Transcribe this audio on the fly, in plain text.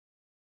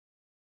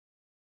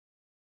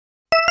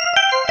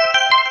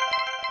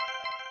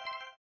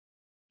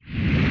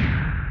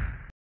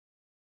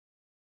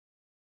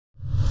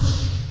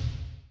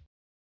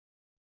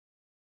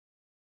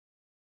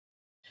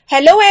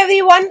Hello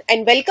everyone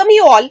and welcome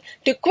you all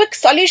to Quick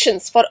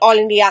Solutions for All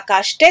India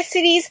Akash Test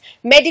Series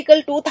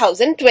Medical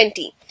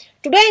 2020.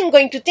 Today I am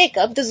going to take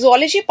up the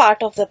zoology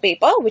part of the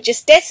paper, which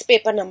is test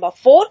paper number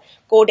 4,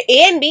 code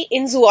A and B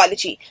in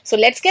zoology. So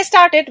let's get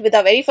started with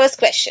our very first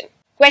question.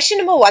 Question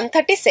number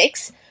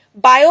 136,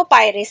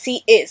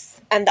 biopiracy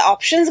is, and the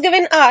options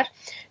given are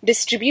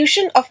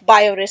distribution of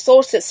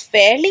bioresources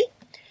fairly,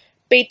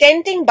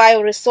 patenting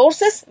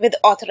bioresources with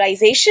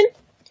authorization,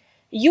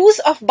 use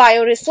of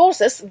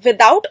bioresources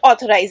without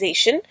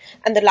authorization,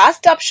 and the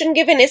last option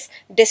given is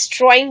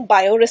destroying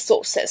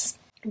bioresources.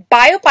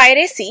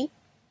 Biopiracy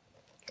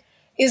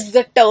is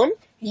the term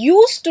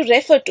used to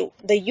refer to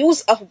the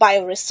use of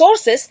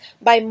bioresources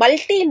by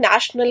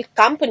multinational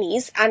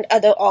companies and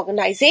other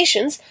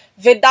organizations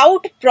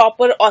without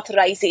proper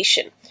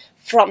authorization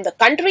from the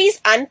countries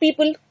and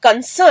people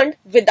concerned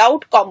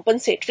without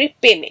compensatory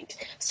payment.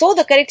 So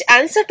the correct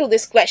answer to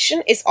this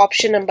question is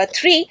option number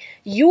 3,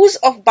 use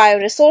of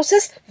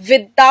bioresources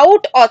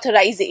without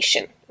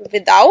authorization.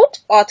 Without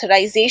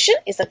authorization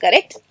is the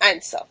correct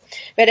answer.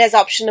 Whereas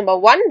option number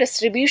 1,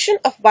 distribution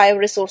of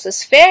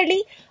bioresources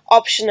fairly,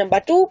 option number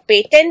 2,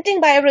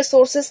 patenting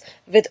bioresources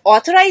with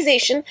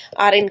authorization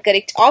are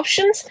incorrect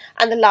options,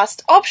 and the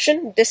last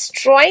option,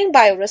 destroying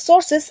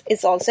bioresources,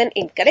 is also an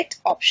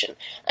incorrect option.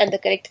 And the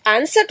correct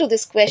answer to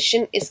this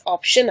question is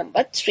option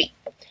number 3.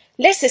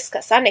 Let's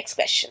discuss our next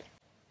question.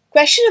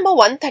 Question number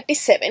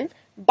 137,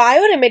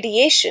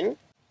 bioremediation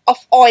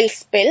of oil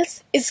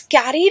spills is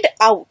carried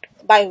out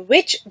by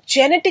which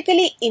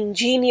genetically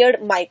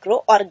engineered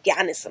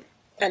microorganism?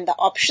 And the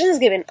options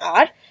given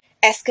are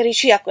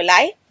Escherichia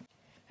coli,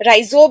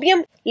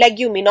 Rhizobium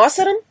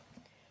leguminosarum,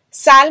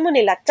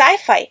 Salmonella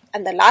typhi,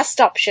 and the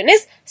last option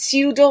is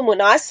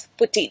Pseudomonas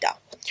putida.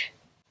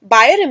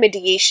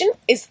 Bioremediation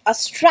is a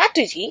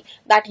strategy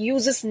that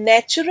uses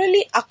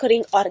naturally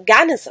occurring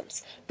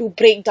organisms to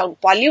break down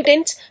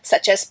pollutants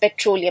such as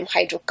petroleum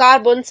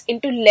hydrocarbons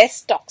into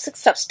less toxic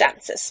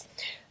substances.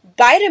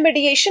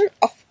 Bioremediation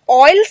of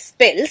oil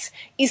spills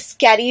is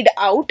carried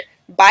out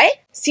by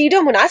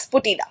Pseudomonas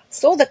putida.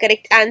 So the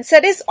correct answer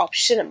is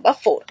option number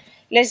 4.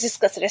 Let's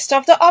discuss the rest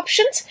of the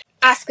options.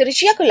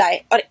 Escherichia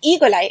coli or E.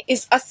 coli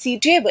is a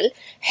suitable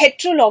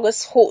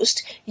heterologous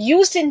host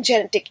used in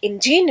genetic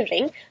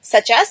engineering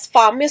such as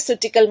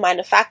pharmaceutical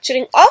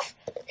manufacturing of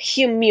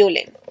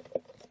humulin,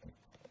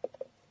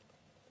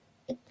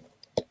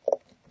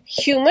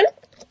 human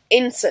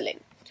insulin.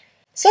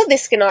 So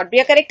this cannot be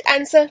a correct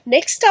answer.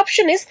 Next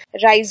option is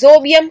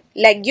Rhizobium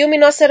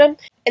leguminosarum,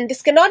 and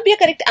this cannot be a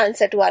correct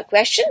answer to our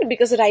question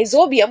because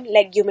Rhizobium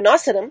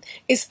leguminosarum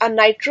is a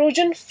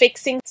nitrogen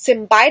fixing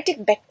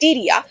symbiotic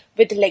bacteria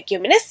with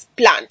leguminous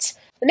plants.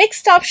 The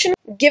next option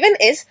given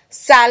is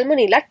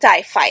Salmonella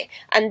typhi,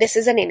 and this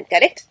is an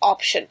incorrect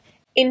option.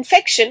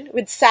 Infection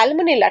with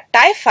Salmonella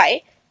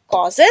typhi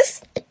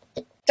causes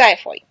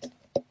typhoid.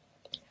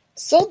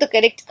 So the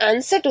correct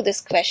answer to this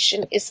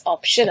question is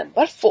option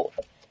number 4.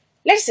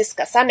 Let's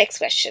discuss our next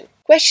question.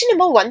 Question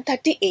number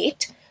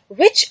 138.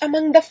 Which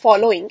among the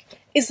following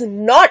is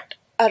not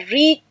a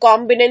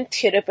recombinant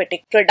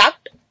therapeutic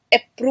product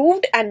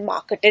approved and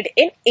marketed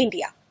in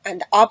India?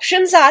 And the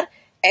options are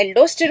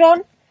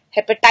aldosterone,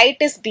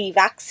 hepatitis B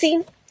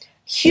vaccine,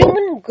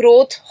 human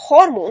growth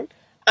hormone,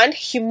 and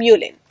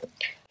humulin.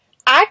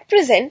 At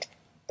present,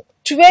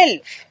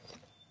 12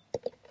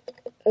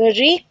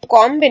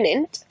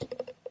 recombinant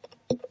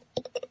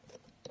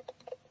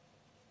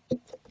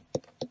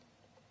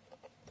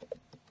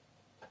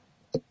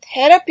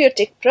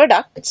therapeutic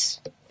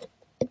products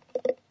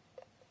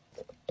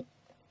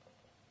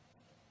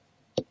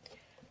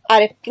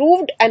are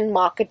approved and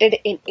marketed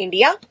in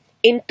India,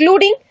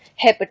 including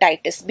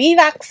hepatitis B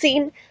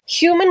vaccine,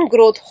 human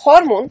growth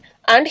hormone,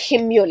 and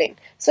humulin.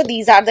 So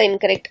these are the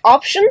incorrect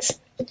options.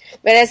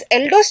 Whereas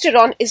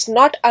aldosterone is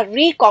not a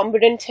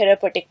recombinant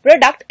therapeutic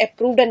product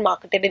approved and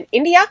marketed in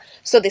India.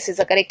 So this is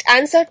a correct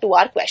answer to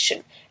our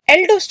question.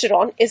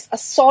 Aldosterone is a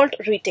salt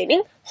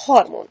retaining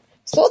hormone.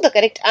 So the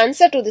correct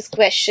answer to this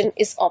question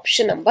is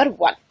option number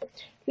 1.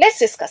 Let's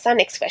discuss our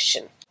next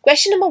question.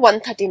 Question number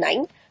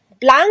 139.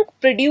 Blank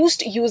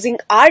produced using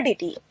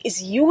RDT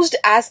is used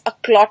as a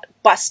clot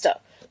buster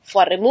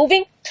for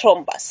removing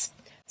thrombus.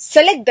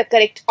 Select the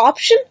correct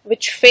option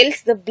which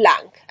fills the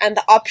blank, and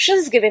the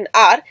options given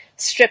are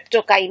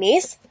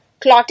streptokinase,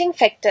 clotting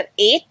factor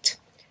 8,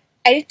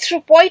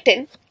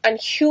 erythropoietin, and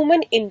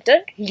human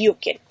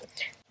interleukin.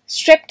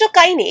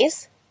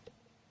 Streptokinase,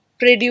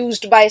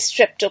 produced by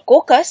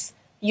Streptococcus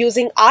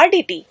using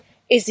RDT,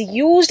 is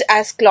used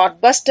as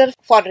clot buster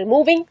for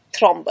removing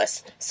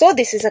thrombus. So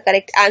this is a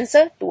correct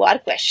answer to our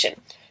question.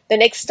 The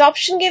next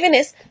option given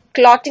is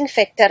clotting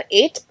factor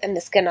 8, and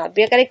this cannot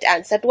be a correct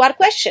answer to our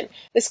question.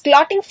 This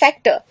clotting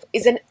factor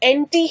is an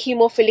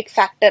anti-hemophilic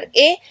factor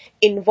A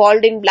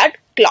involved in blood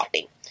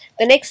clotting.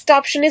 The next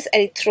option is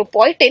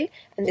erythropoietin,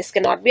 and this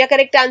cannot be a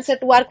correct answer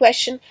to our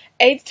question.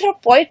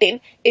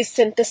 Erythropoietin is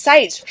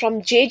synthesized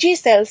from JG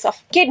cells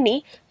of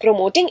kidney,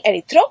 promoting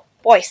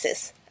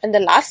erythropoiesis. And the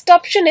last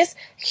option is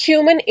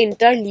human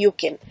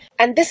interleukin,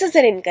 and this is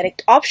an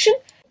incorrect option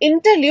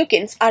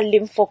Interleukins are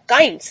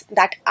lymphokines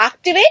that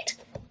activate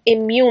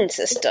immune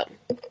system.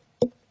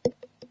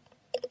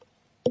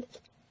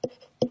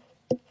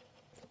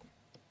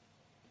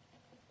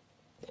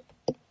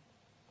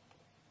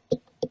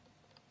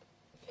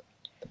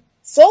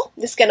 So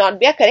this cannot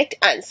be a correct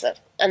answer,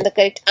 and the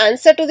correct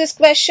answer to this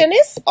question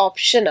is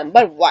option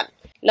number 1.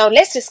 Now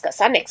let's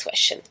discuss our next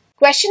question.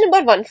 Question number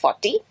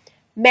 140.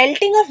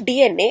 Melting of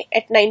DNA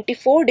at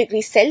 94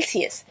 degrees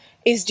Celsius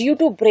is due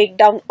to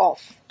breakdown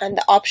of, and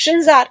the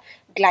options are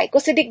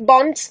glycosidic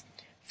bonds,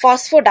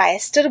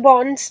 phosphodiester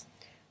bonds,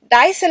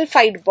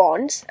 disulfide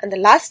bonds, and the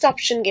last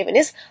option given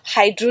is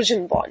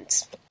hydrogen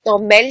bonds. Now,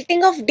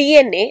 melting of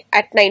DNA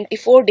at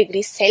 94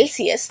 degrees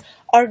Celsius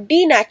or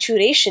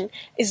denaturation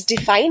is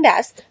defined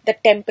as the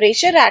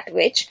temperature at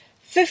which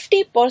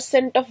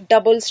 50% of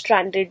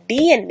double-stranded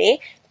DNA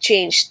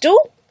change to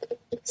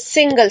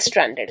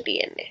single-stranded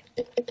DNA.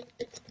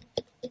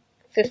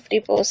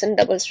 50%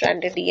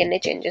 double-stranded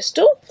DNA changes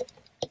to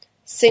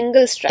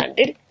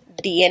single-stranded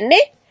DNA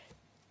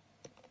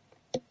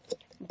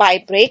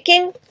by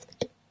breaking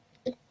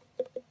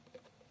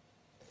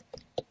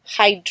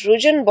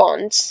hydrogen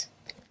bonds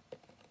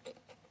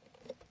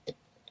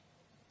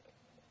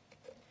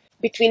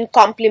between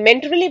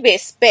complementarily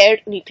based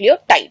paired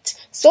nucleotides.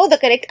 So the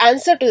correct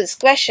answer to this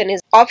question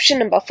is option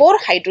number 4,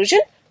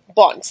 hydrogen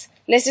bonds.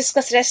 Let's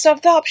discuss rest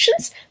of the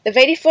options. The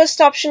very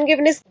first option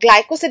given is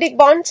glycosidic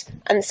bonds,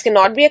 and this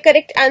cannot be a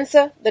correct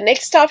answer. The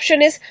next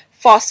option is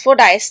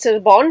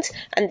phosphodiester bonds,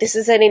 and this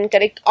is an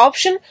incorrect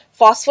option.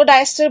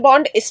 Phosphodiester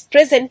bond is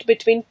present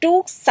between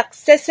two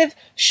successive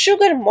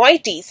sugar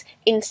moieties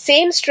in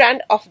same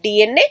strand of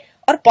DNA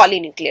or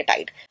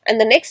polynucleotide. And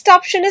the next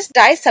option is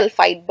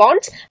disulfide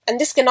bonds, and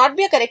this cannot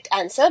be a correct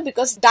answer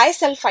because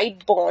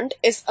disulfide bond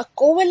is a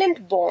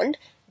covalent bond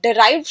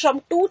derived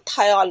from two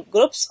thiol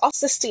groups of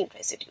cysteine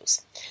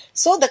residues.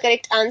 So the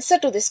correct answer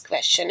to this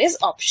question is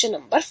option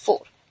number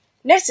 4.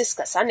 Let's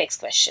discuss our next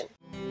question.